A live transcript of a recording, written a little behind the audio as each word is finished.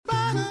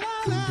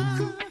You're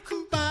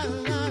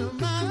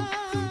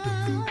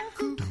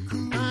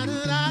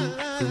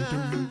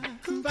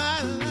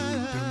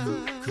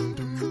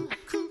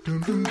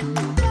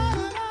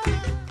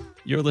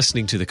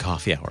listening to The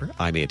Coffee Hour.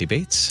 I'm Andy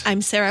Bates.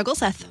 I'm Sarah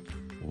Gulseth.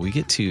 We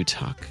get to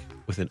talk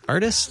with an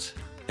artist,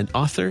 an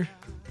author.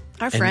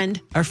 Our friend.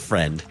 Our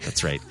friend,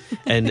 that's right.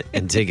 and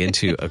dig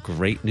into a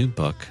great new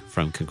book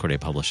from Concordia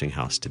Publishing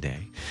House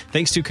today.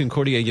 Thanks to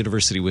Concordia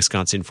University,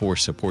 Wisconsin for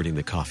supporting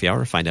The Coffee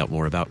Hour. Find out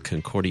more about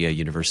Concordia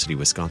University,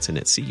 Wisconsin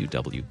at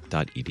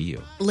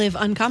cuw.edu. Live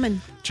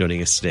uncommon.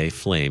 Joining us today,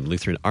 Flame,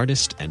 Lutheran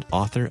artist and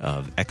author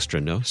of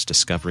Extra Nos,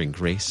 Discovering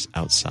Grace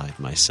Outside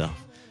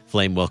Myself.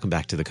 Flame, welcome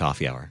back to The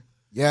Coffee Hour.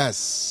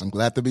 Yes, I'm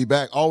glad to be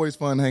back. Always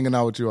fun hanging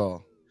out with you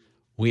all.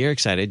 We are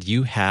excited.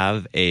 You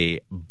have a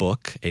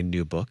book, a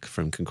new book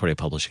from Concordia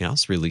Publishing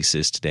House,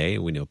 releases today.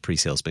 We know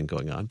pre-sale's been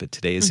going on, but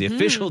today is the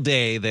official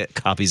day that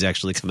copies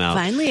actually come out.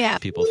 Finally out.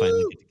 People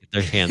finally get to get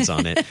their hands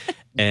on it.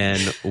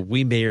 And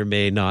we may or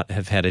may not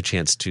have had a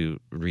chance to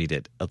read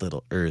it a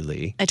little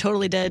early. I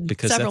totally did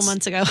because several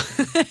months ago.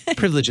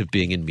 Privilege of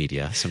being in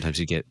media. Sometimes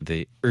you get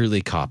the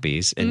early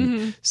copies.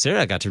 And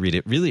Sarah got to read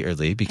it really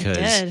early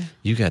because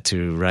you got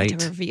to write.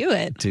 To review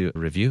it. To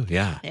review,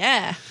 yeah.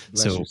 Yeah.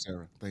 Bless you,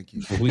 Sarah. Thank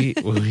you. We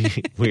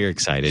are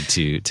excited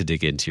to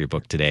dig into your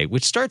book today,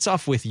 which starts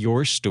off with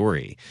your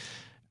story.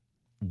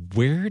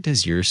 Where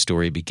does your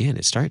story begin?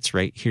 It starts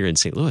right here in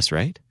St. Louis,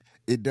 right?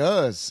 It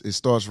does. It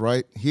starts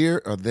right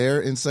here or there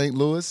in St.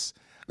 Louis.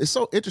 It's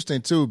so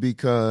interesting, too,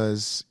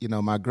 because,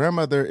 my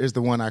grandmother is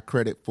the one I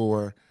credit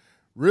for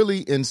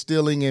really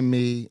instilling in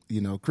me,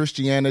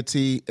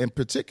 Christianity and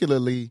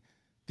particularly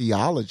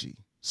theology.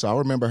 So I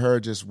remember her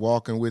just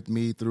walking with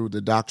me through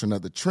the doctrine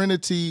of the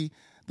Trinity,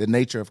 the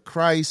nature of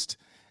Christ,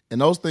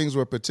 and those things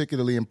were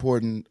particularly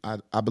important,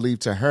 I believe,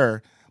 to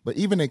her. But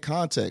even in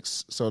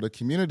context, so the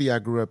community I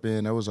grew up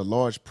in, there was a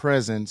large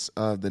presence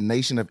of the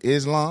Nation of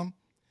Islam.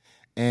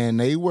 And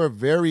they were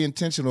very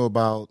intentional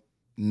about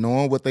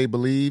knowing what they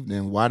believed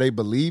and why they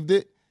believed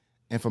it.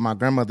 And for my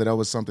grandmother, that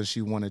was something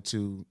she wanted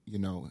to,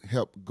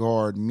 help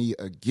guard me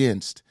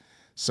against.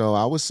 So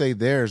I would say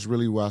there's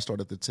really where I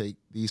started to take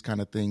these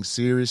kind of things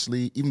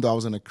seriously. Even though I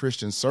was in a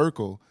Christian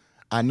circle,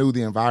 I knew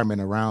the environment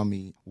around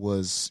me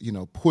was,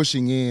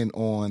 pushing in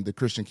on the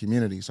Christian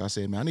community. So I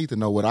said, man, I need to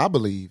know what I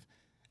believe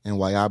and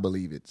why I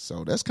believe it.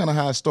 So that's kind of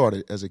how I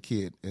started as a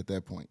kid at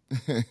that point.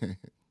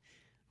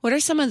 What are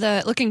some of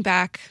the, looking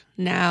back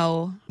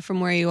now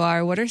from where you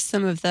are, what are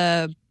some of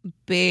the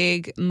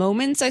big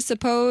moments, I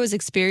suppose,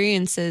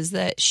 experiences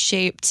that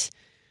shaped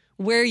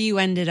where you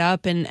ended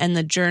up and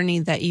the journey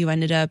that you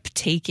ended up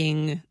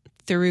taking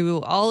through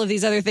all of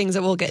these other things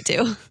that we'll get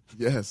to?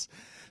 Yes.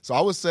 So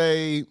I would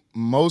say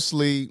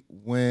mostly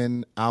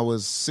when I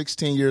was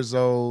 16 years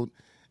old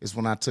is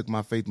when I took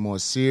my faith more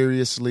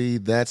seriously.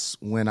 That's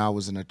when I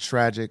was in a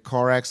tragic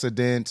car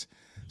accident,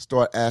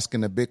 start asking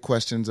the big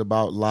questions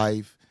about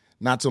life.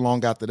 Not too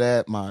long after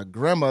that, my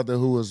grandmother,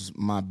 who was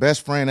my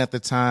best friend at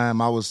the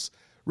time, I was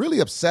really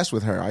obsessed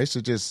with her. I used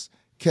to just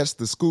catch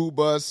the school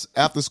bus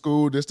after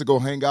school just to go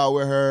hang out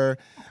with her.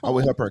 I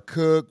would help her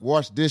cook,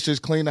 wash dishes,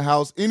 clean the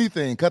house,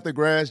 anything, cut the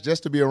grass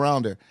just to be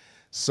around her.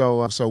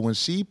 So when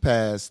she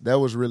passed, that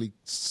was really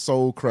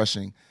soul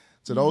crushing.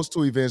 So those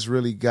two events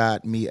really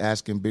got me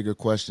asking bigger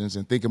questions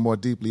and thinking more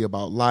deeply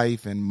about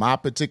life and my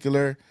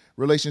particular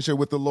relationship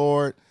with the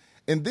Lord.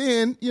 And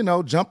then,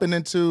 jumping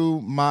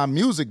into my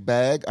music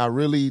bag, I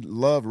really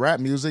love rap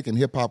music and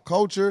hip hop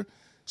culture.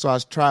 So I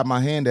tried my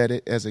hand at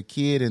it as a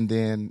kid. And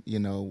then,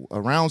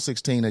 around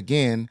 16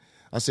 again,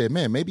 I said,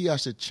 man, maybe I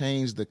should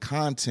change the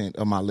content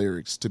of my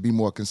lyrics to be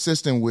more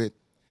consistent with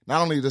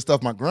not only the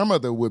stuff my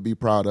grandmother would be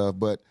proud of,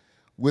 but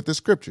with the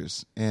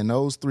scriptures. And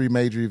those three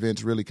major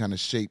events really kind of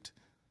shaped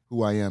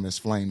who I am as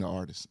Flame, the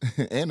artist,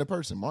 and the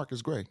person,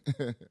 Marcus Gray.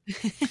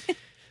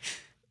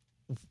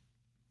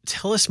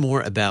 Tell us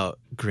more about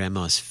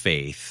Grandma's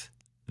faith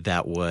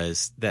that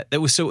was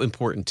so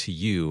important to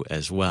you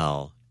as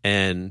well,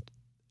 and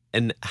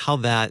how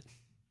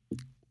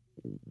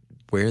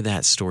where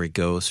that story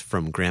goes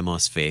from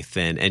Grandma's faith.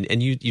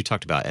 And you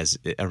talked about as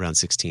around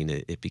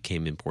 16, it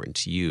became important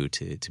to you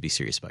to be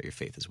serious about your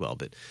faith as well.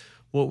 But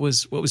what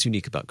was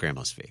unique about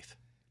Grandma's faith?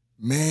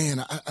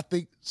 Man, I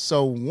think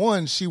so.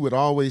 One, she would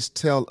always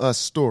tell us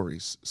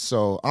stories.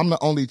 So I'm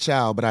the only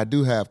child, but I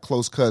do have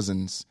close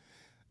cousins.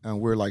 And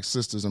we're like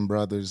sisters and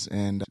brothers.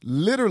 And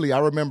literally, I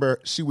remember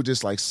she would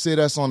just like sit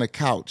us on the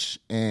couch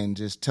and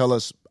just tell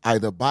us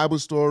either Bible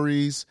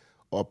stories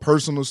or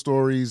personal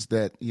stories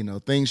that,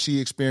 things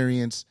she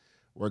experienced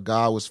where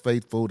God was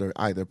faithful to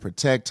either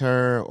protect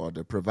her or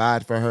to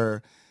provide for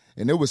her.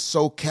 And it was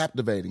so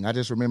captivating. I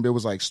just remember it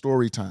was like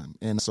story time.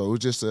 And so it was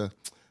just a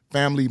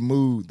family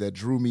mood that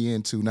drew me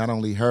into not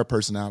only her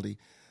personality,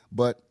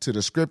 but to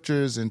the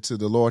scriptures and to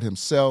the Lord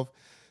himself.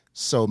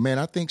 So, man,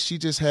 I think she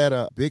just had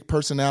a big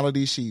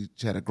personality. She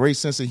had a great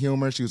sense of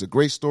humor. She was a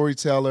great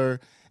storyteller,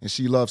 and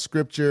she loved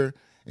scripture,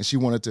 and she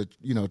wanted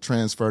to,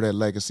 transfer that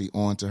legacy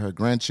on to her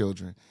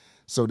grandchildren.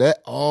 So that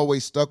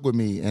always stuck with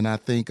me, and I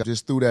think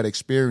just through that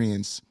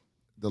experience,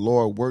 the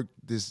Lord worked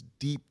this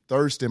deep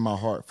thirst in my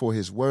heart for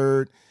his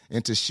word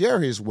and to share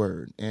his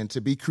word and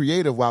to be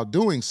creative while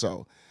doing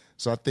so.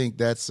 So I think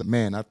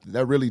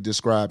that really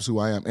describes who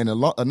I am. And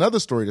another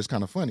story that's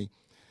kind of funny,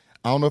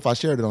 I don't know if I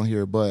shared it on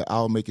here, but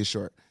I'll make it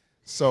short.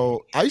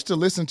 So I used to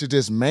listen to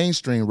just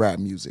mainstream rap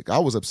music. I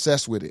was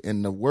obsessed with it,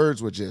 and the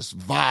words were just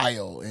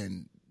vile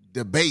and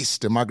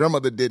debased, and my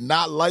grandmother did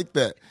not like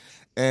that.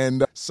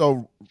 And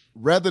so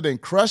rather than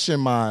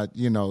crushing my,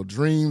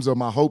 dreams or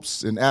my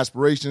hopes and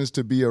aspirations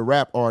to be a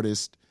rap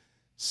artist,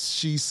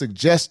 she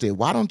suggested,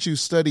 why don't you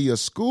study your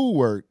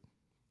schoolwork,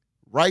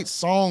 write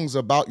songs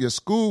about your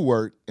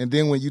schoolwork, and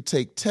then when you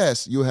take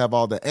tests, you'll have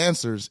all the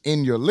answers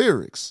in your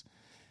lyrics.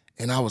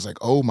 And I was like,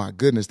 oh my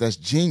goodness, that's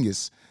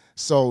genius.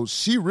 So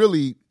she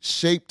really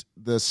shaped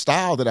the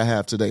style that I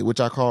have today, which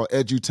I call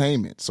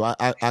edutainment. So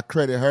I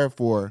credit her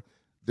for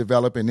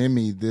developing in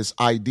me this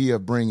idea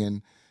of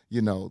bringing,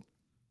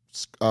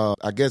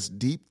 I guess,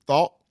 deep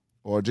thought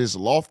or just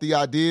lofty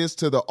ideas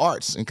to the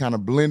arts and kind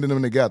of blending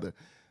them together.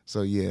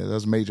 So, yeah,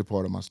 that's a major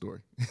part of my story.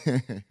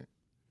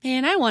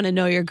 Man, I want to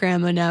know your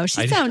grandma now.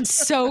 She sounds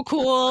so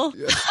cool.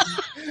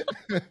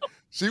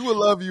 She would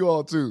love you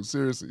all, too.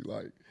 Seriously.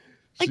 Like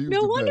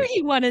no wonder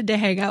he wanted to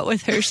hang out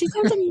with her. She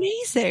sounds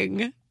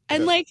amazing.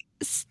 And like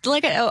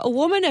a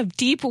woman of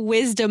deep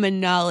wisdom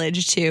and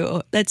knowledge,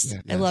 too.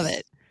 I love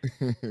it.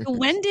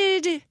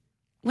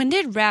 When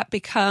did rap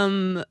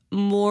become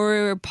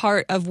more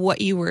part of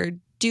what you were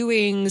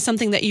doing,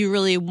 something that you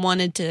really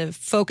wanted to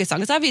focus on?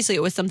 Because obviously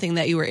it was something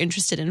that you were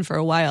interested in for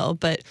a while,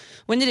 but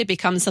when did it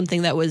become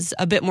something that was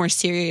a bit more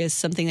serious,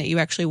 something that you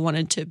actually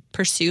wanted to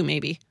pursue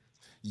maybe?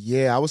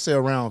 Yeah, I would say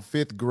around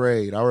 5th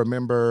grade. I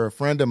remember a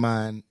friend of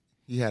mine,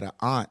 he had an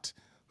aunt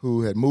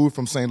who had moved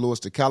from St. Louis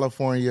to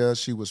California.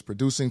 She was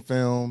producing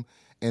film,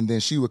 and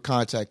then she would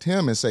contact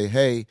him and say,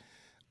 hey,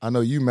 I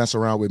know you mess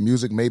around with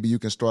music. Maybe you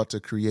can start to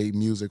create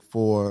music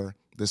for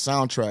the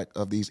soundtrack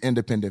of these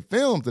independent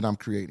films that I'm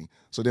creating.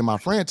 So then my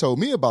friend told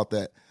me about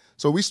that.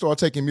 So we started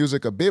taking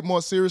music a bit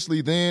more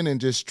seriously then and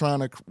just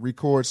trying to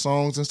record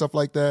songs and stuff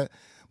like that.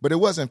 But it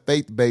wasn't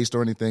faith-based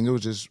or anything. It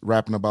was just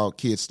rapping about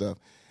kid stuff.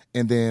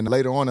 And then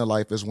later on in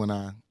life is when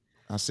I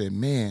said,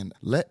 man,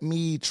 let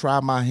me try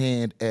my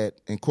hand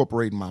at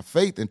incorporating my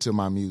faith into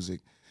my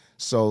music.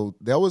 So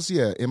that was,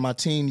 in my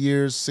teen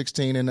years,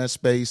 16 in that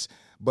space.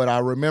 But I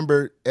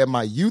remember at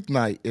my youth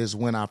night is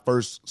when I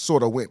first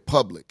sort of went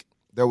public.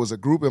 There was a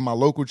group in my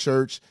local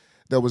church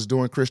that was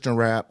doing Christian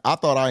rap. I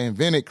thought I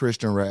invented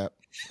Christian rap.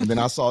 And then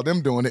I saw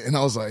them doing it, and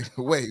I was like,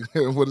 wait,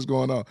 what is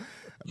going on?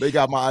 They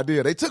got my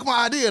idea. They took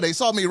my idea. They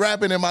saw me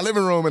rapping in my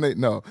living room, and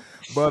no.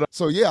 But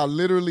I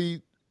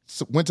literally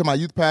went to my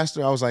youth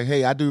pastor. I was like,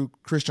 hey, I do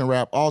Christian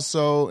rap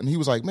also. And he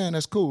was like, man,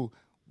 that's cool.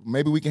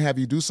 Maybe we can have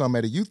you do something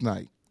at a youth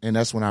night. And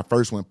that's when I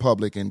first went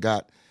public and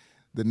got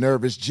the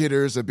nervous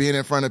jitters of being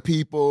in front of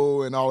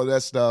people and all of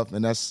that stuff.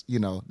 And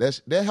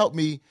that helped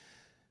me,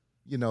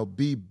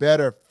 be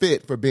better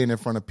fit for being in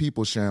front of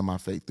people sharing my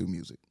faith through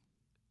music.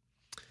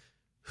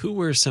 Who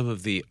were some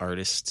of the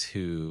artists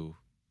who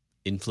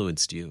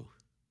influenced you?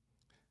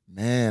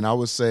 Man, I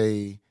would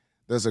say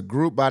there's a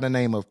group by the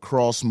name of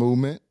Cross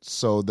Movement.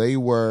 So they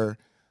were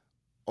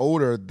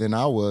older than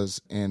I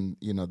was, and,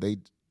 they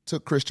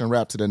took Christian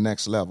rap to the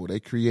next level.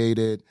 They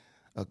created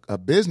a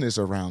business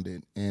around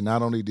it. And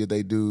not only did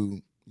they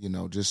do,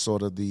 just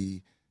sort of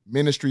the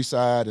ministry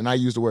side, and I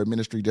use the word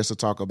ministry just to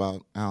talk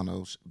about,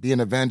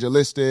 being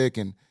evangelistic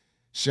and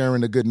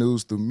sharing the good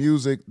news through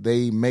music.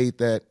 They made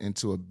that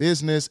into a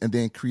business and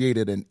then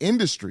created an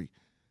industry.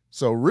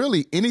 So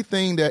really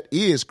anything that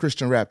is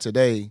Christian rap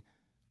today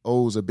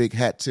owes a big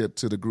hat tip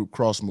to the group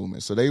Cross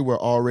Movement. So they were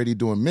already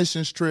doing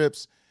missions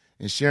trips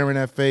and sharing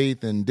that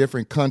faith in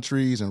different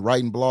countries and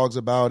writing blogs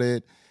about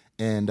it.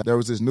 And there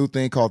was this new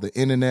thing called the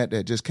internet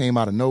that just came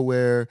out of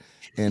nowhere,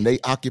 and they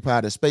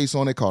occupied a space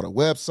on it called a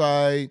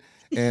website,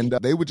 and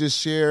they would just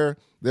share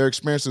their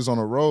experiences on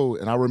the road.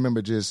 And I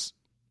remember just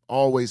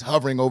always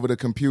hovering over the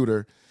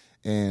computer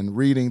and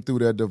reading through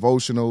their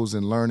devotionals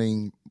and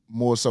learning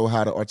more so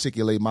how to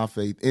articulate my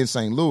faith in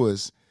St.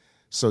 Louis.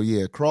 So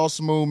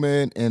Cross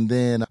Movement, and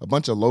then a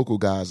bunch of local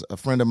guys. A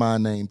friend of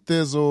mine named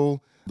Thizzle,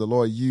 the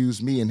Lord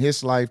used me in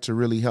his life to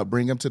really help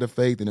bring him to the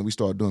faith, and then we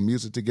started doing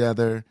music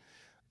together.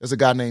 There's a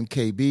guy named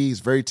KB. He's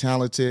very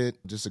talented,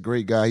 just a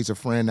great guy. He's a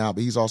friend now,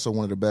 but he's also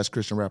one of the best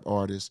Christian rap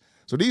artists.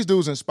 So these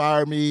dudes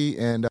inspire me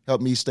and help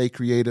me stay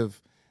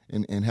creative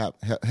and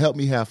help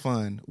me have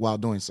fun while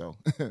doing so.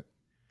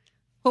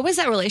 What was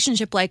that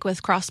relationship like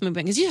with Cross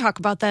Movement? Because you talk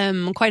about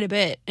them quite a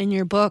bit in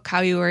your book,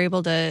 how you were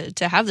able to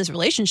have this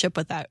relationship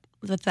with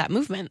that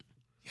movement.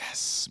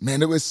 Yes,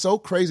 man, it was so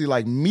crazy.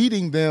 Like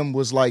meeting them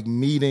was like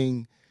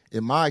meeting,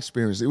 in my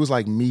experience, it was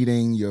like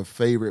meeting your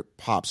favorite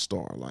pop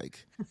star,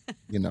 like,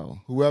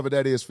 whoever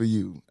that is for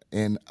you.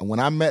 And when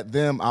I met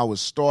them, I was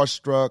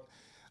starstruck.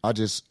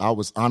 I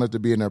was honored to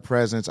be in their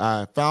presence.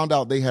 I found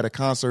out they had a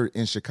concert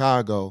in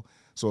Chicago.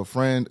 So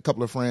a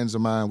couple of friends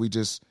of mine, we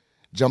just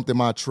jumped in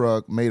my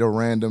truck, made a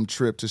random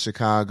trip to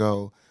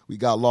Chicago. We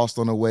got lost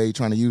on the way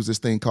trying to use this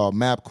thing called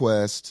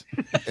MapQuest.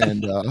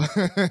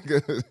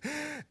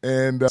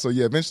 And so,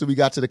 yeah, eventually we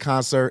got to the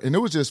concert, and it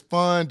was just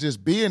fun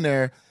just being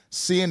there,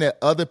 seeing that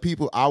other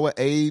people our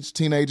age,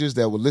 teenagers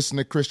that would listen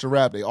to Christian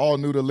rap, they all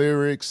knew the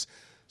lyrics.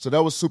 So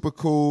that was super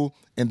cool.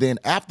 And then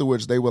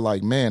afterwards, they were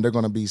like, man, they're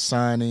going to be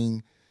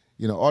signing,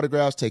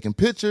 autographs, taking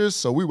pictures.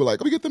 So we were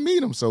like, we get to meet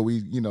them. So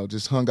we,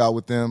 just hung out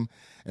with them.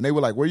 And they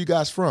were like, where are you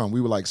guys from?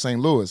 We were like, St.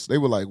 Louis. They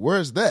were like,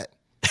 where's that?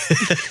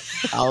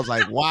 I was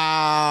like,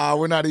 wow,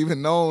 we're not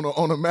even known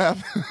on a map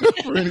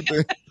for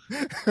anything.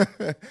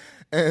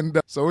 And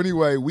so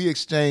anyway, we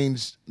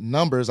exchanged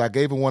numbers. I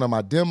gave them one of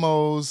my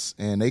demos,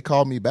 and they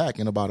called me back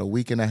in about a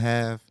week and a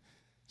half.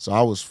 So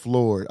I was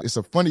floored. It's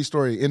a funny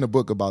story in the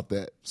book about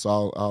that.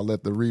 So I'll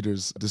let the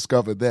readers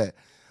discover that.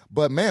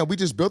 But, man, we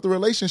just built a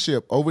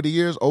relationship over the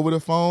years, over the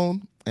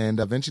phone, and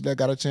eventually I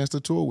got a chance to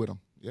tour with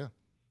them. Yeah.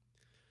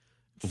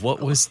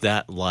 What was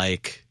that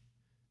like,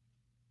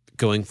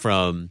 going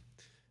from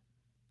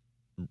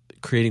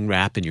creating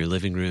rap in your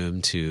living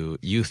room to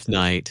youth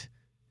night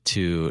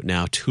to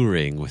now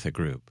touring with a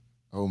group?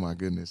 Oh my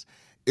goodness.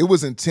 It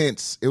was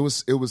intense.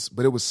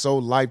 But it was so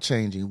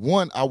life-changing.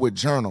 One, I would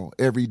journal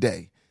every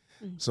day.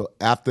 So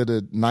after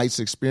the night's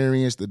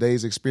experience, the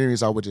day's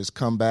experience, I would just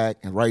come back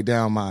and write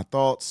down my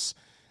thoughts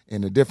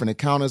and the different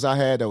encounters I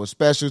had that were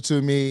special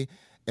to me.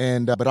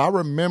 And but I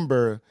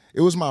remember it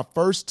was my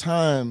first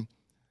time,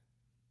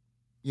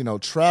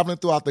 traveling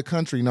throughout the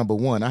country. Number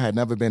one, I had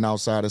never been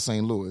outside of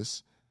St.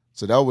 Louis.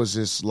 So that was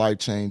just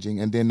life-changing.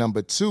 And then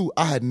number two,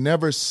 I had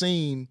never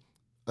seen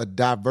a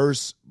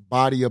diverse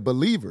body of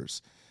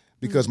believers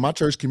because my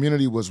church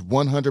community was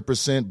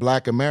 100%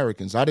 Black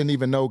Americans. I didn't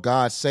even know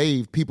God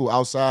saved people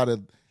outside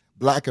of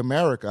Black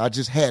America. I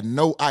just had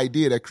no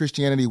idea that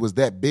Christianity was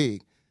that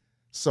big.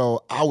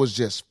 So I was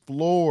just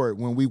floored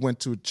when we went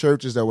to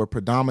churches that were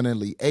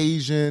predominantly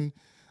Asian,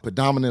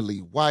 predominantly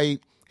white,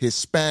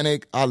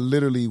 Hispanic.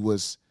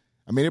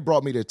 It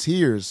brought me to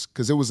tears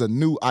because it was a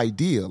new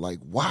idea. Like,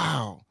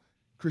 wow,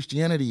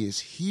 Christianity is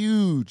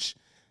huge.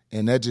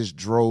 And that just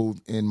drove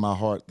in my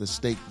heart the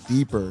stake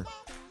deeper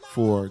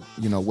for,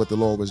 what the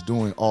Lord was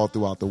doing all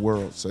throughout the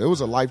world. So it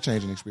was a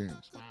life-changing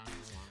experience.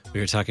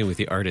 We were talking with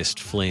the artist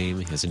Flame.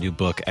 He has a new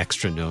book,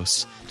 Extra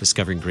Nos,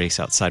 Discovering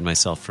Grace Outside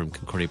Myself, from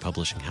Concordia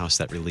Publishing House,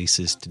 that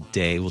releases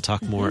today. We'll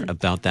talk more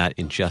about that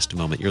in just a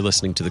moment. You're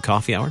listening to The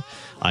Coffee Hour.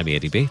 I'm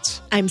Andy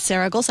Bates. I'm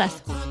Sarah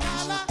Golseth.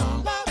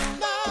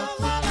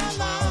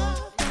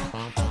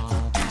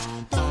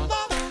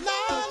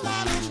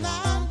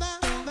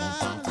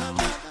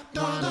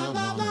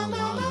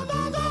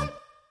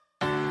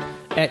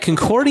 At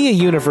Concordia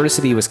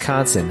University,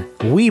 Wisconsin,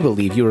 we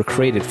believe you were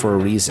created for a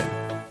reason: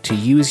 to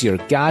use your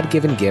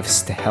God-given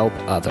gifts to help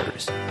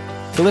others,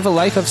 to live a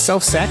life of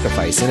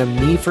self-sacrifice in a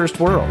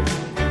me-first world,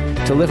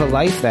 to live a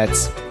life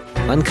that's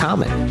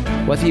uncommon.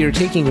 Whether you're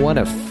taking one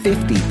of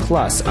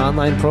 50-plus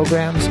online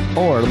programs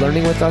or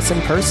learning with us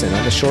in person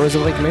on the shores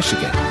of Lake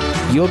Michigan,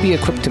 you'll be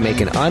equipped to make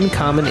an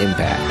uncommon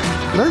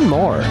impact. Learn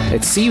more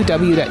at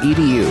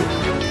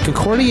cuw.edu.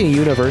 Concordia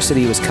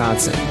University,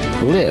 Wisconsin.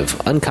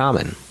 Live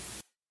uncommon.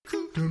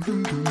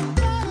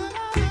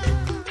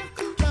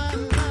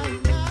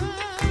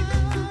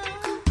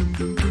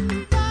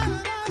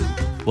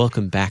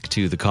 Welcome back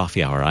to The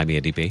Coffee Hour. I'm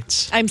Andy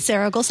Bates. I'm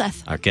Sarah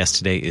Golseth. Our guest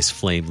today is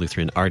Flame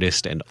Lutheran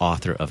artist and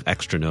author of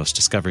Extra Nos,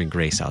 Discovering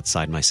Grace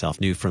Outside Myself,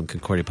 new from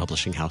Concordia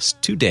Publishing House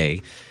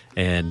today.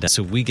 And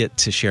so we get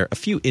to share a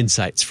few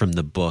insights from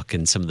the book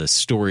and some of the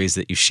stories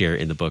that you share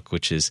in the book,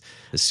 which is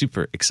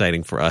super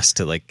exciting for us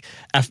to,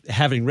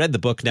 having read the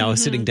book now,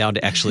 sitting down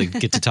to actually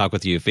get to talk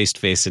with you face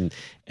to face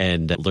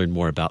and learn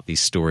more about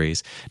these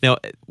stories. Now,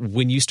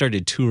 when you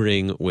started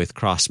touring with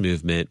Cross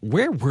Movement,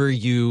 where were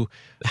you?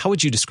 How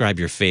would you describe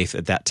your faith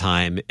at that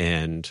time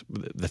and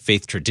the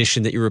faith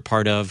tradition that you were a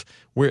part of?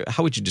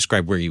 How would you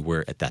describe where you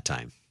were at that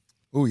time?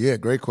 Oh, yeah,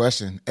 great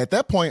question. At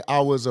that point,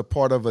 I was a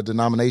part of a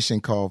denomination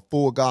called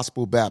Full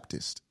Gospel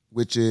Baptist,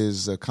 which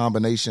is a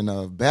combination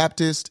of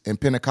Baptist and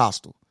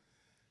Pentecostal.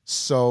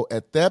 So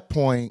at that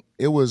point,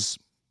 it was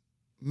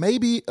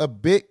maybe a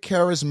bit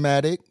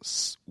charismatic,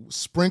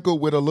 sprinkled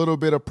with a little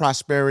bit of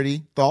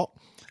prosperity thought.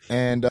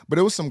 But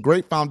it was some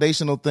great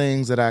foundational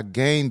things that I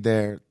gained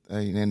there,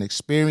 and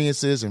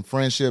experiences and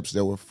friendships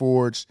that were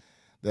forged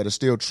that are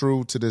still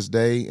true to this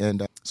day.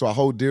 And so I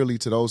hold dearly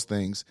to those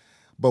things.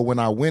 But when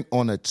I went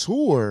on a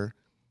tour,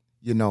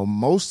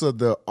 most of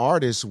the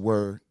artists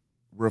were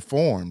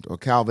Reformed or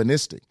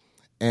Calvinistic.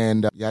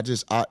 And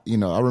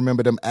I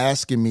remember them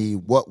asking me,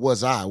 what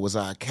was I? Was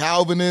I a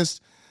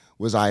Calvinist?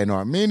 Was I an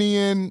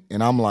Arminian?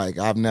 And I'm like,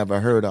 I've never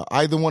heard of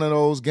either one of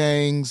those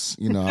gangs.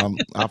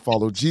 I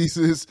follow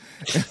Jesus.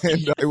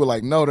 And they were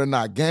like, no, they're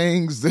not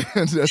gangs.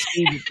 They're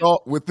school of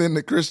thought within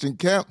the Christian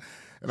camp.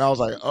 And I was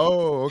like,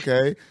 oh,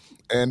 okay.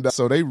 And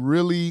so they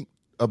really,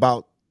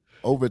 about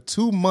over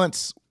 2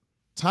 months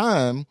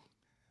time,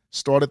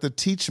 started to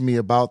teach me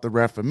about the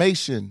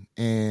Reformation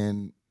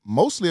and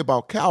mostly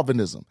about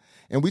Calvinism.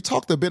 And we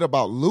talked a bit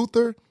about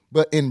Luther,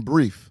 but in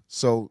brief.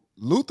 So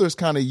Luther's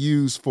kind of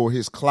used for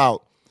his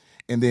clout,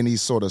 and then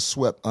he's sort of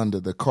swept under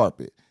the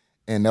carpet.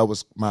 And that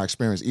was my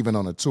experience even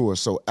on the tour.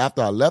 So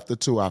after I left the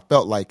tour, I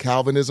felt like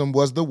Calvinism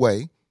was the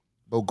way.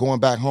 But going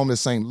back home to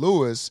St.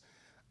 Louis,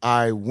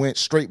 I went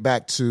straight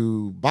back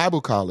to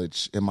Bible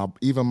college. And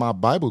my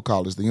Bible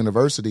college, the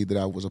university that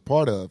I was a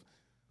part of,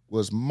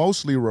 was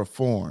mostly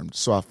Reformed.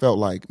 So I felt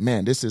like,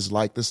 man, this is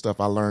like the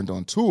stuff I learned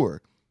on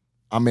tour.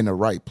 I'm in the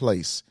right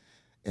place.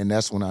 And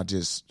that's when I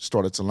just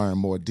started to learn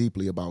more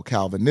deeply about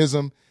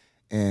Calvinism.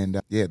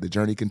 And the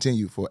journey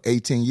continued for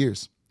 18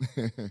 years.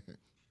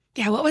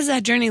 Yeah, what was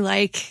that journey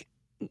like,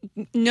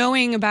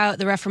 knowing about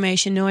the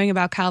Reformation, knowing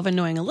about Calvin,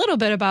 knowing a little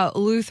bit about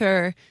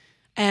Luther,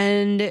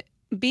 and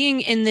being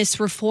in this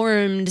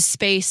Reformed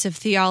space of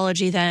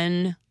theology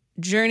then,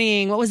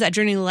 journeying? What was that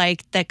journey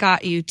like that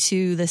got you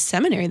to the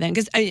seminary then?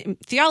 Because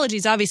theology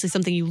is obviously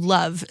something you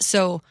love.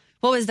 So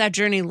what was that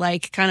journey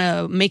like, kind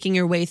of making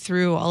your way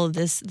through all of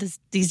these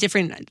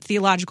different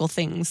theological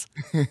things?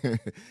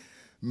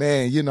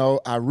 Man,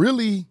 I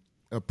really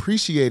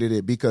appreciated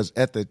it because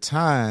at the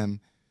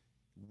time,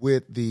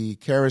 with the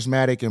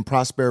charismatic and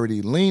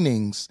prosperity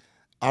leanings,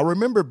 I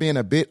remember being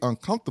a bit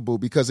uncomfortable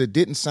because it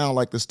didn't sound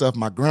like the stuff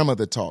my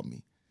grandmother taught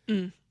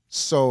me.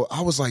 So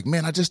I was like,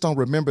 man, I just don't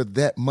remember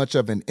that much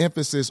of an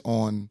emphasis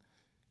on,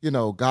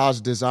 God's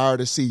desire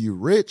to see you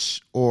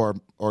rich or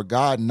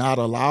God not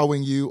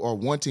allowing you or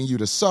wanting you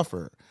to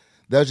suffer.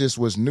 That just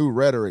was new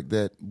rhetoric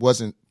that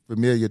wasn't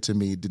familiar to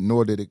me,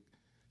 nor did it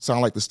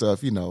sound like the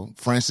stuff,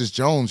 Francis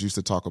Jones used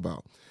to talk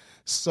about.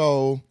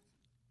 So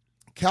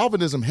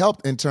Calvinism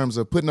helped in terms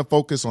of putting a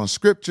focus on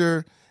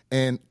scripture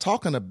and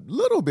talking a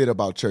little bit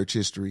about church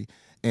history.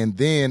 And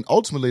then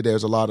ultimately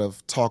there's a lot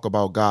of talk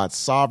about God's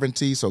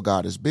sovereignty. So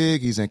God is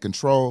big, he's in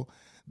control.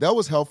 That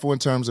was helpful in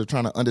terms of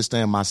trying to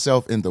understand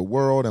myself in the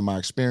world and my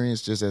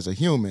experience just as a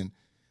human.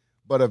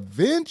 But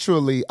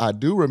eventually I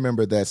do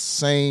remember that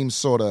same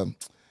sort of,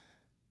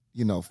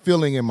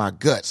 feeling in my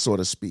gut, so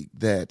to speak,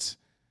 that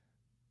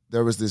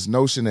there was this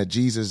notion that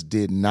Jesus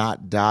did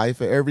not die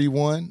for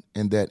everyone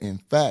and that, in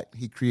fact,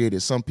 he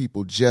created some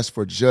people just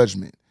for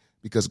judgment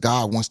because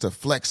God wants to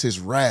flex his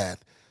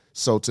wrath.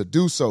 So to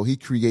do so, he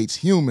creates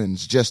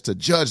humans just to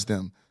judge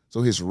them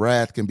so his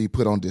wrath can be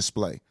put on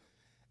display.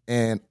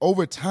 And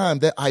over time,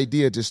 that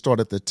idea just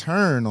started to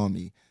turn on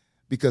me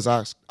because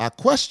I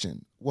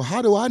questioned, well,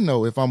 how do I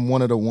know if I'm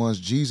one of the ones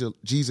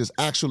Jesus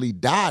actually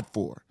died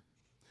for?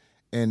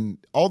 And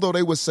although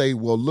they would say,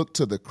 well, look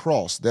to the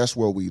cross, that's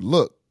where we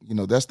look.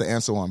 That's the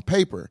answer on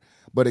paper.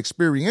 But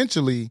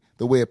experientially,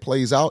 the way it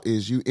plays out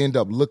is you end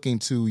up looking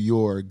to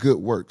your good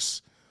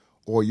works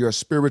or your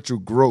spiritual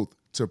growth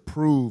to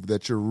prove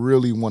that you're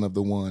really one of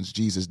the ones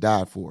Jesus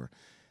died for.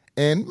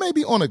 And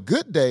maybe on a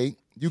good day,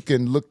 you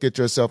can look at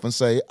yourself and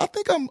say, I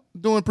think I'm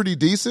doing pretty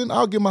decent.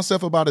 I'll give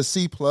myself about a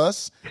C+,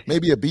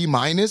 maybe a B-.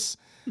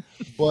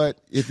 But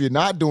if you're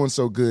not doing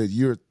so good,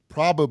 you're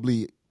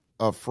probably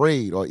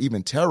afraid or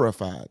even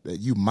terrified that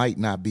you might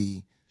not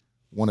be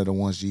one of the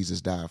ones Jesus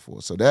died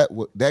for. So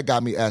that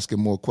got me asking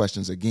more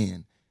questions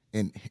again.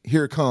 And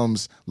here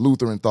comes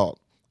Lutheran thought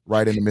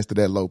right in the midst of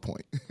that low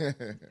point.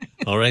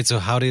 All right. So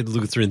how did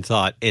Lutheran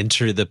thought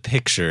enter the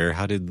picture?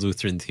 How did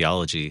Lutheran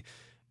theology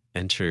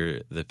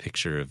enter the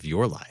picture of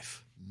your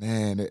life?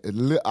 Man,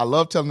 I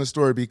love telling the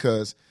story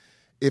because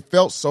it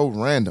felt so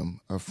random.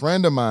 A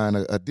friend of mine,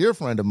 a dear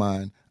friend of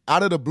mine,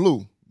 out of the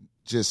blue,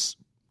 just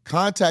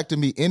contacted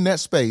me in that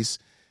space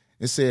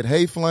and said,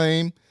 hey,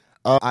 Flame,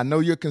 I know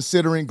you're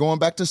considering going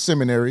back to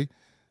seminary,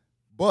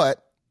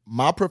 but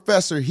my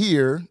professor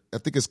here, I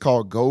think it's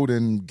called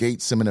Golden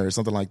Gate Seminary,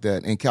 something like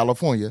that, in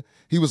California,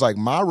 he was like,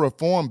 my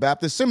Reformed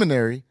Baptist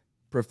Seminary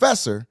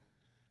professor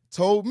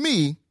told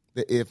me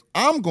that if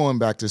I'm going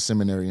back to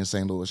seminary in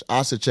St. Louis,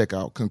 I should check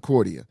out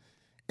Concordia.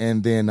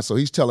 And then, so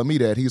he's telling me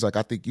that. He's like,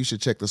 I think you should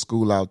check the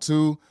school out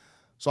too.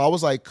 So I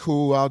was like,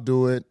 cool, I'll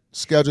do it.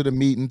 Scheduled a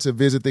meeting to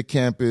visit the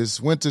campus,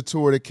 went to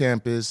tour the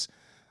campus.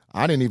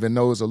 I didn't even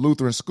know it was a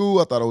Lutheran school.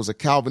 I thought it was a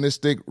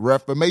Calvinistic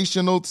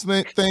reformational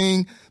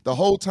thing. The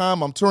whole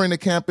time I'm touring the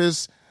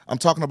campus, I'm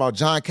talking about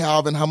John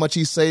Calvin, how much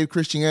he saved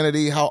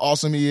Christianity, how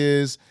awesome he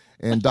is.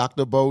 And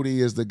Dr. Bodie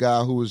is the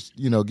guy who was,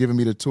 giving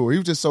me the tour. He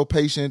was just so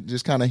patient,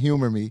 just kind of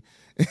humor me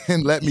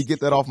and let me get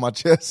that off my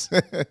chest.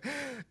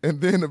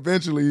 And then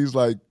eventually he's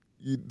like,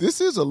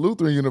 this is a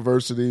Lutheran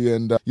university.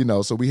 And,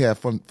 so we had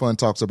fun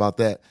talks about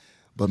that.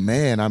 But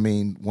man, I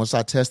mean, once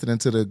I tested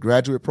into the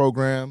graduate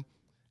program,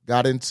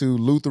 got into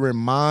Lutheran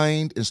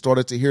mind and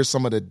started to hear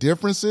some of the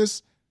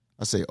differences,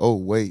 I say, oh,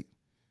 wait,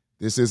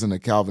 this isn't a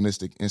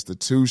Calvinistic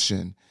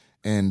institution.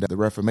 And the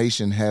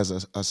Reformation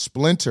has a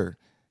splinter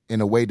in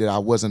a way that I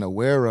wasn't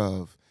aware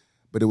of,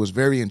 but it was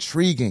very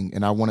intriguing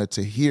and I wanted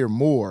to hear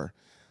more.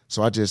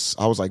 So I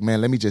was like,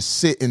 man, let me just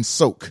sit and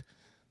soak.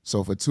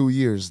 So for 2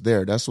 years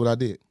there, that's what I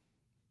did.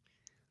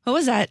 What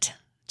was that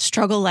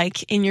struggle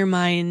like in your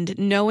mind,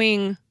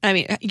 knowing,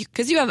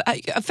 because you have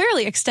a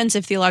fairly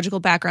extensive theological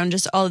background,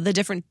 just all of the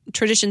different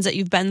traditions that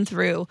you've been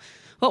through.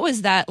 What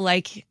was that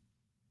like,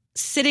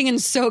 sitting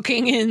and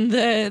soaking in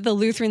the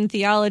Lutheran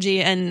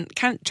theology and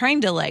kind of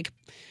trying to like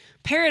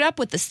pair it up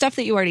with the stuff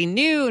that you already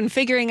knew and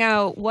figuring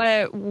out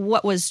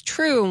what was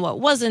true and what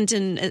wasn't,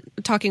 and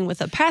talking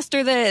with a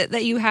pastor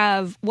that you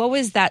have. What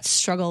was that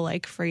struggle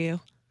like for you?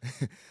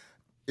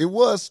 It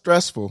was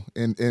stressful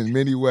in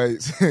many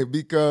ways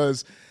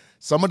because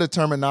some of the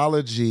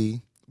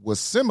terminology was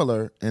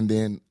similar and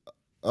then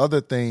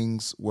other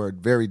things were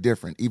very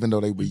different, even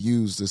though they would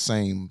use the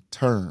same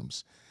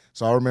terms.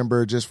 So I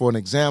remember, just for an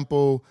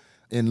example,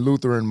 in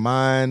Lutheran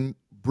Mind,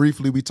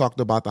 briefly we talked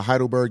about the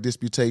Heidelberg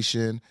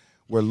Disputation,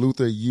 where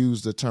Luther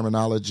used the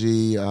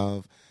terminology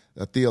of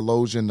a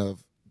theologian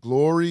of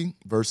glory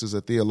versus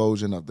a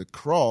theologian of the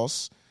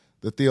cross.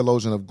 The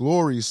theologian of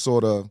glory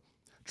sort of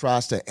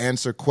tries to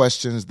answer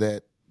questions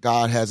that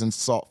God hasn't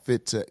sought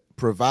fit to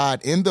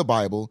provide in the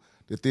Bible.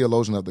 The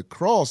theologian of the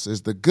cross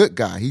is the good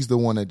guy. He's the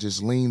one that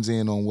just leans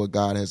in on what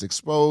God has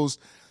exposed.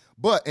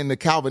 But in the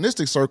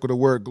Calvinistic circle, the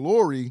word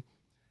glory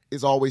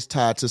is always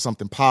tied to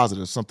something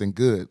positive, something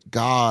good,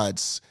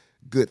 God's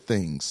good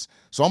things.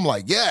 So I'm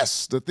like,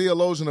 yes, the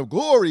theologian of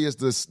glory is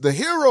the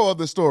hero of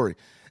the story.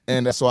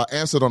 And so I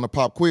answered on the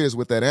pop quiz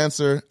with that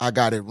answer. I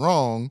got it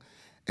wrong.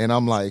 And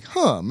I'm like,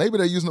 maybe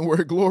they're using the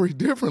word glory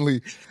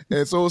differently.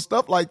 And so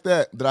stuff like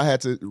that I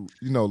had to,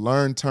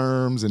 learn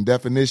terms and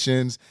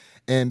definitions.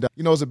 And,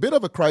 it was a bit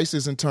of a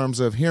crisis in terms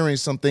of hearing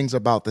some things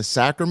about the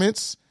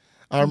sacraments.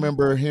 I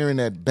remember hearing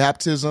that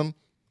baptism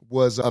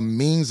was a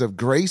means of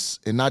grace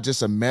and not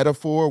just a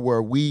metaphor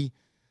where we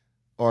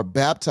are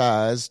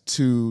baptized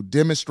to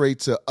demonstrate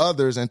to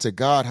others and to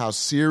God how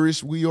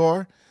serious we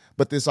are.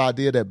 But this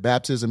idea that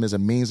baptism is a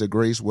means of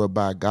grace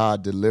whereby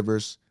God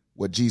delivers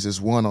what Jesus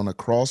won on the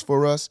cross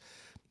for us,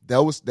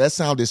 that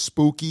sounded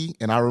spooky.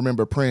 And I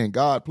remember praying,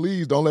 God,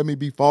 please don't let me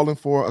be falling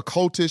for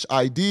occultish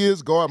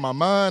ideas. Guard my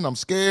mind. I'm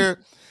scared.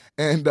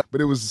 But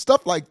it was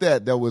stuff like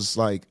that was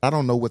like, I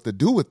don't know what to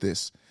do with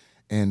this.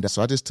 And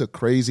so I just took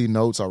crazy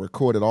notes. I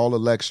recorded all the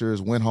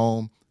lectures, went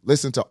home,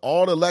 listened to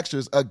all the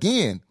lectures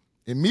again.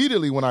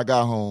 Immediately when I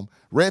got home,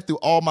 read through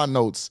all my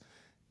notes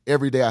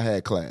every day I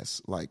had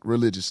class, like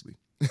religiously.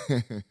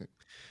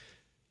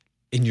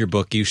 In your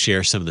book, you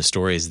share some of the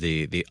stories,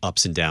 the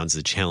ups and downs,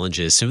 the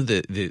challenges, some of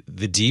the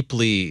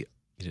deeply,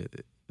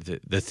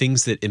 the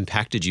things that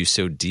impacted you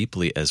so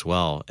deeply as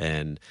well.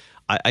 And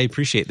I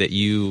appreciate that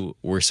you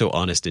were so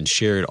honest and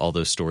shared all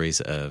those stories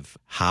of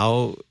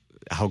how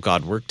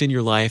God worked in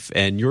your life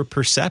and your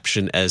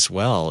perception as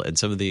well, and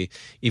some of the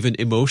even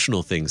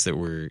emotional things that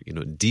were,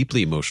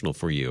 deeply emotional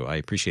for you. I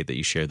appreciate that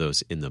you share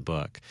those in the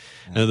book.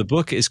 Yeah. Now, the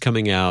book is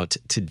coming out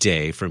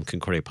today from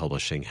Concordia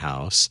Publishing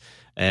House,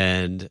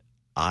 and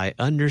I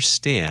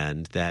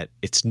understand that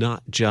it's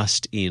not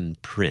just in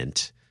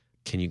print.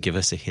 Can you give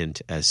us a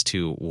hint as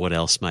to what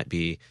else might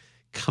be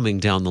coming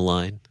down the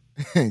line?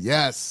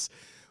 Yes,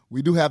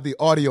 we do have the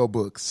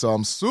audiobook. So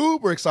I'm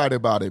super excited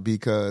about it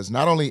because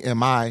not only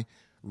am I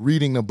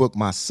reading the book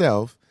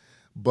myself,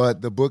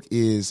 but the book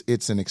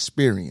it's an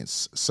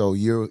experience. So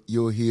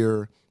you'll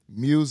hear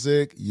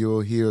music,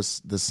 you'll hear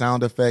the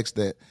sound effects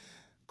that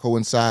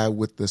coincide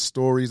with the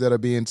stories that are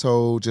being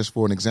told. Just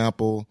for an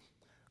example,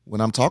 when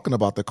I'm talking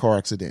about the car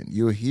accident,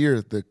 you'll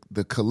hear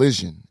the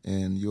collision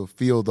and you'll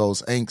feel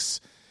those angst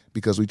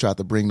because we try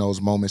to bring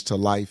those moments to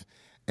life.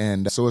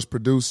 And so it's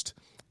produced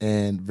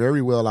and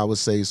very well, I would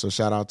say. So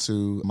shout out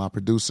to my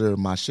producer,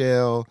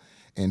 Michelle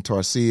and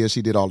Tarcia.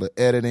 She did all the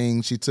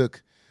editing. She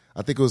took,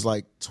 I think it was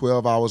like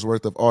 12 hours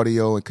worth of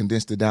audio and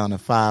condensed it down to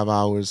 5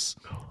 hours.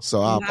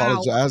 So I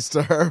apologize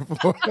to her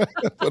for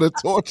the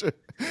torture.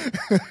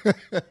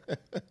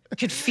 I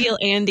could feel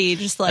Andy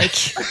just like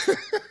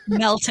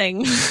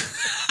melting.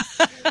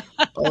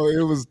 Oh,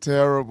 it was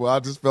terrible. I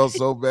just felt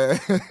so bad.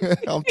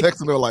 I'm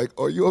texting her like,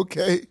 are you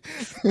okay?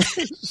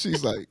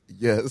 She's like,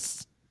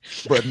 yes,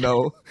 but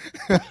no.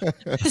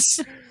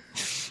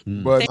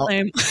 But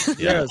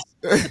yes.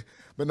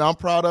 But now I'm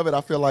proud of it.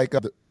 I feel like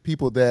the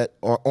people that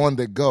are on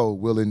the go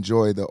will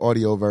enjoy the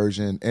audio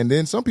version. And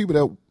then some people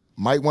that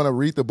might want to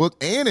read the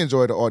book and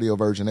enjoy the audio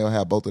version, they'll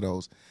have both of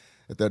those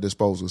at their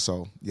disposal.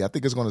 So, yeah, I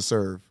think it's going to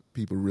serve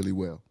people really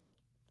well.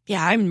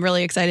 Yeah, I'm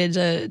really excited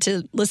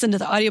to listen to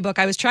the audiobook.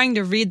 I was trying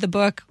to read the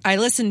book. I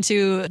listened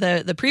to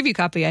the preview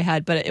copy I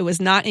had, but it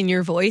was not in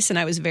your voice, and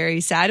I was very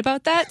sad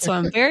about that. So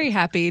I'm very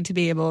happy to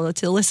be able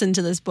to listen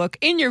to this book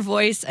in your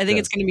voice. I think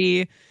it's going to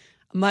be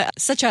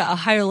such a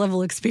higher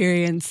level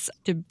experience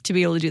to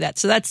be able to do that.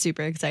 So that's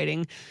super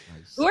exciting.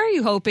 Nice. Who are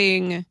you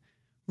hoping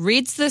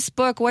reads this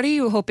book? What are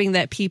you hoping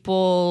that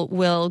people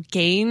will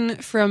gain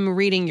from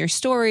reading your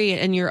story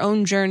and your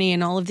own journey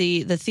and all of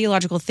the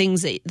theological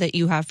things that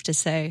you have to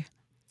say?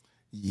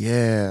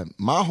 Yeah,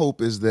 my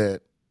hope is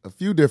that a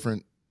few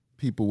different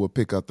people will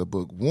pick up the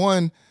book.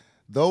 One,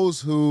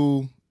 those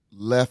who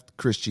left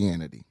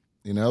Christianity.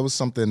 It was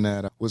something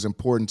that was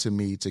important to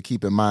me to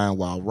keep in mind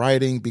while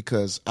writing,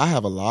 because I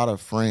have a lot of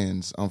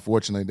friends,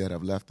 unfortunately, that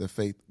have left the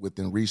faith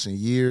within recent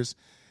years.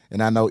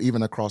 And I know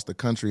even across the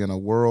country and the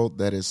world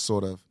that has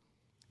sort of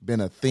been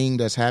a thing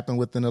that's happened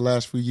within the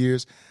last few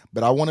years.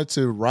 But I wanted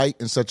to write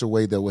in such a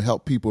way that will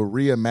help people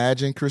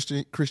reimagine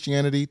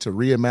Christianity, to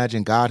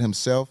reimagine God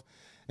himself,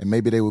 And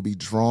maybe they will be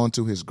drawn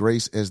to his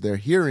grace as they're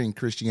hearing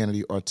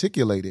Christianity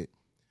articulated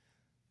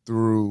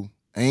through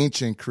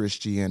ancient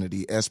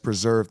Christianity as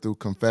preserved through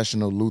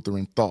confessional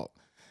Lutheran thought.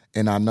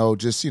 And I know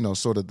just,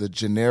 sort of the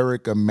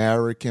generic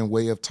American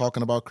way of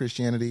talking about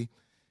Christianity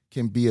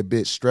can be a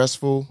bit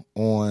stressful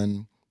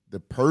on the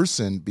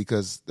person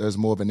because there's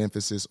more of an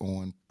emphasis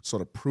on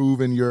sort of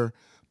proving your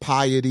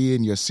piety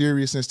and your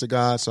seriousness to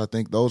God. So I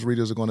think those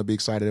readers are going to be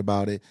excited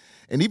about it.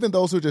 And even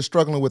those who are just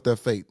struggling with their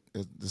faith,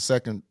 the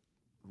second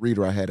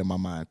reader I had in my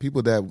mind,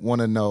 people that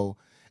want to know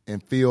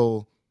and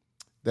feel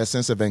that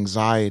sense of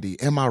anxiety.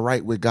 Am I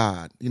right with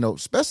God?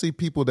 Especially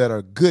people that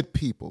are good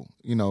people,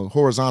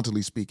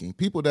 horizontally speaking,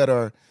 people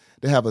that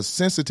have a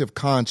sensitive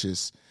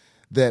conscience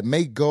that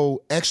may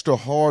go extra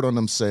hard on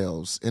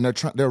themselves and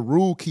they're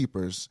rule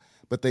keepers,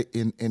 but they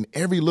in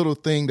every little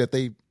thing that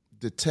they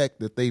detect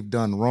that they've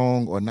done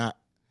wrong or not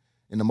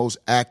in the most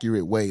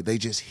accurate way, they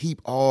just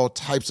heap all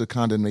types of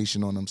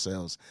condemnation on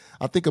themselves.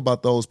 I think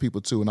about those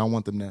people too, and I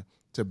want them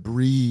to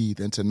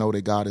breathe and to know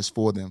that God is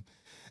for them.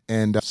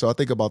 And so I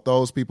think about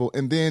those people.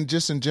 And then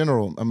just in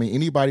general,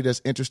 anybody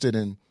that's interested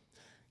in,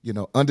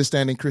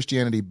 understanding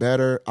Christianity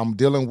better, I'm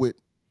dealing with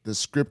the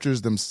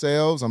scriptures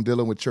themselves. I'm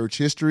dealing with church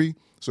history.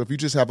 So if you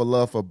just have a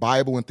love for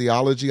Bible and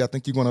theology, I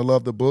think you're going to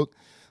love the book.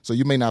 So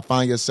you may not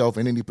find yourself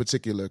in any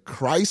particular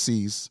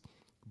crises,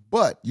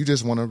 but you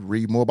just want to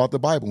read more about the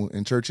Bible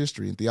and church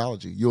history and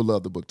theology. You'll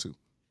love the book too.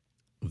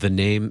 The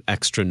name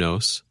Extra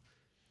Nos,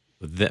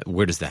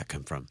 where does that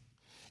come from?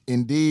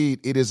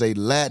 Indeed, it is a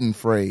Latin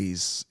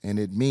phrase, and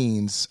it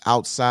means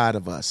outside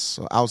of us,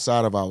 or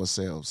outside of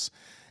ourselves.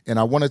 And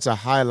I wanted to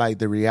highlight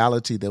the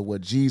reality that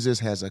what Jesus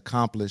has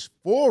accomplished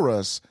for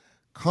us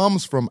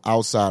comes from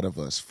outside of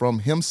us, from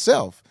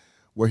himself,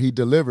 where he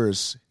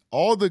delivers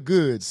all the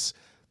goods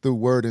through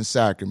word and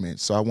sacrament.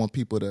 So I want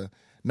people to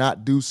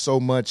not do so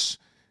much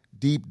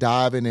deep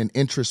diving and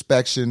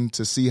introspection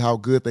to see how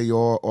good they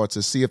are or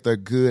to see if their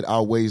good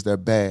outweighs their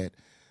bad,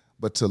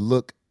 but to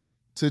look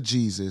to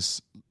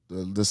Jesus.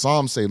 The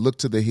Psalms say, look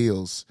to the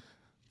hills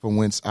from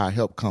whence our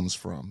help comes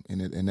from,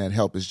 and that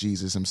help is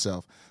Jesus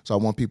himself. So I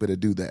want people to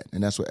do that,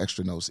 and that's what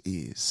Extra Nos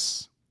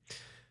is.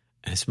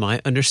 It's my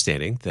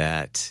understanding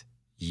that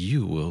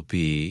you will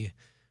be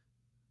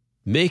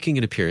making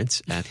an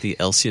appearance at the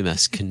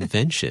LCMS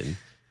convention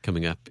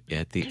coming up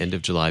at the end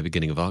of July,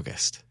 beginning of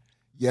August.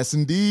 Yes,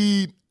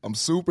 indeed. I'm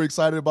super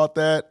excited about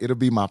that. It'll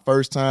be my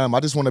first time. I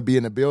just want to be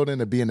in the building,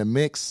 to be in the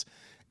mix.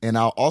 And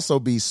I'll also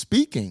be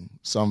speaking,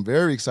 so I'm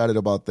very excited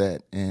about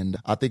that. And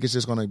I think it's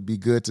just going to be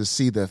good to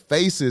see the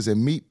faces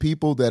and meet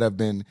people that have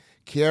been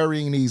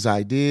carrying these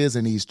ideas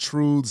and these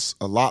truths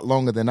a lot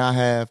longer than I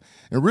have.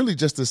 And really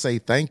just to say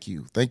thank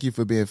you. Thank you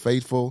for being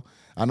faithful.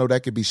 I know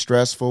that could be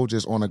stressful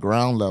just on a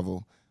ground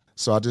level.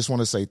 So I just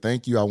want to say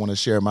thank you. I want to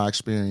share my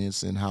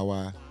experience and how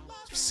I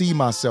see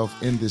myself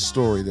in this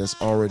story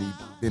that's already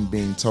been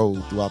being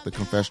told throughout the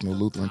confessional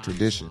Lutheran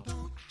tradition.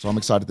 So I'm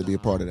excited to be a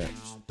part of that.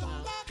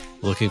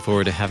 Looking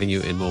forward to having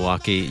you in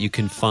Milwaukee. You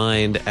can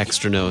find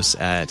Extra Nos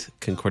at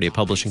Concordia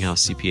Publishing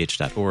House,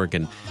 cph.org,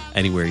 and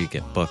anywhere you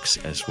get books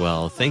as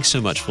well. Thanks so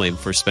much, Flame,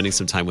 for spending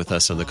some time with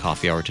us on the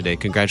Coffee Hour today.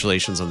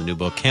 Congratulations on the new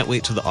book. Can't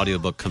wait till the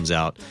audiobook comes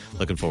out.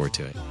 Looking forward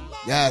to it.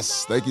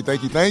 Yes. Thank you,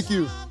 thank you, thank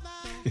you.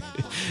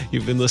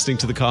 You've been listening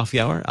to the Coffee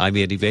Hour. I'm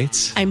Andy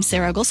Bates. I'm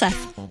Sarah Gulseth.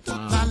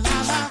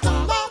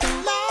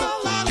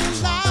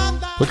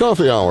 The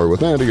Coffee Hour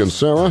with Andy and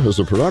Sarah is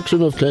a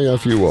production of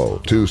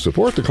KFUO. To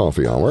support the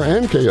Coffee Hour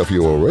and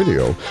KFUO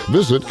Radio,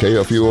 visit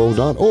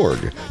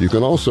KFUO.org. You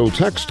can also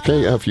text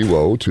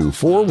KFUO to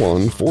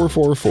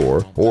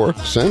 41444 or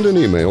send an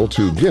email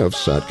to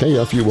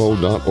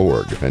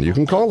gifts@KFUO.org. And you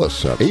can call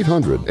us at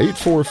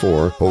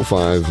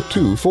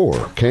 800-844-0524.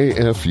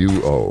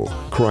 KFUO.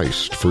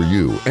 Christ for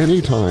you,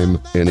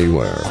 anytime,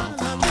 anywhere.